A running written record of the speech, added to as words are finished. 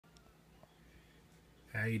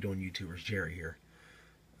How you doing, YouTubers? Jerry here.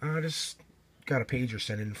 I just got a pager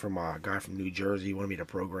sent in from a guy from New Jersey. He wanted me to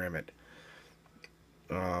program it.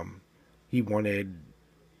 He wanted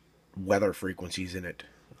weather frequencies in it.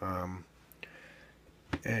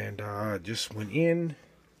 Just went in,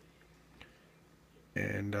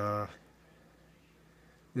 and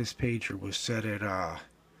this pager was set at a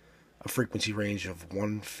frequency range of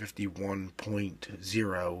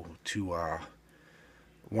 151.0 to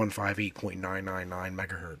 158.999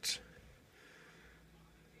 megahertz.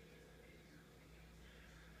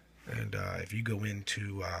 And if you go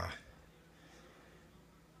into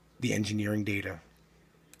the engineering data,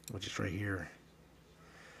 which is right here,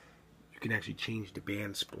 you can actually change the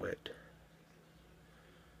band split,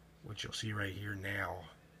 which you'll see right here now.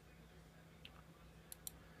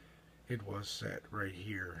 It was set right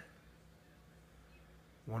here,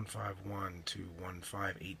 151 to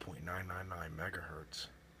 158.999 megahertz.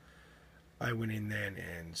 I went in then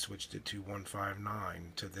and switched it to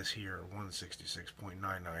 159 to this here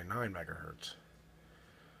 166.999 megahertz,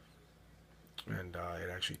 and it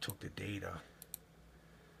actually took the data,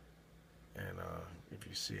 and if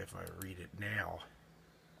you see, if I read it now,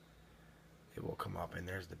 it will come up, and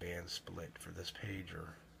there's the band split for this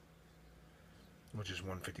pager, which is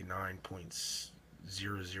 159.000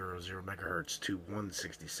 megahertz to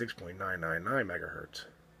 166.999 megahertz.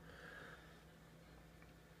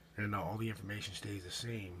 And all the information stays the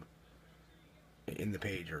same in the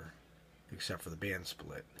pager, except for the band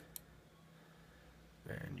split.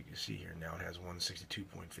 And you can see here now it has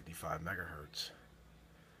 162.55 megahertz,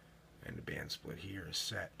 and the band split here is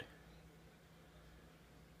set.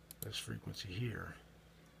 This frequency here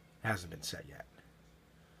hasn't been set yet.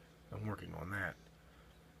 I'm working on that.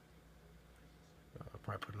 I'll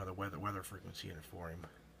probably put another weather frequency in it for him.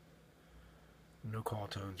 No call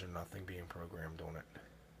tones or nothing being programmed on it.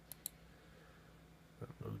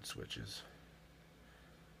 Mode switches.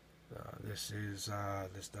 This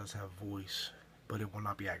does have voice, but it will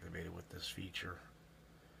not be activated with this feature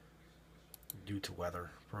due to weather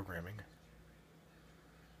programming.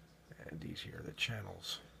 And these here are the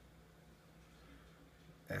channels.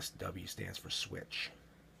 SW stands for switch.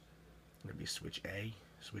 It'll be switch A,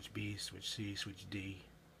 switch B, switch C, switch D,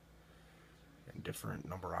 and different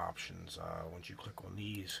number options. Once you click on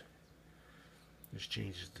these, this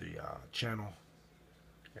changes the channel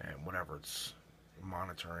and whatever it's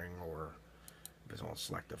monitoring, or if it's on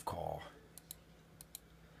selective call.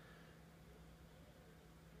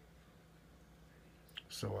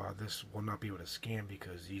 So this will not be able to scan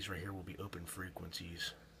because these right here will be open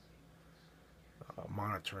frequencies,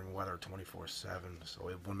 monitoring weather 24/7, so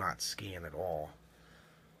it will not scan at all.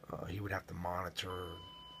 He would have to monitor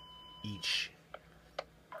each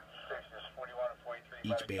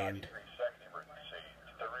band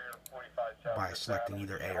by selecting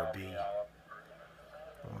either A or B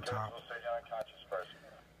on top.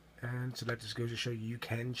 And so that just goes to show you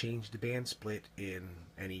can change the band split in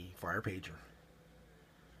any fire pager.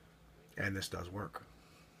 And this does work.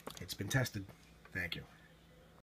 It's been tested. Thank you.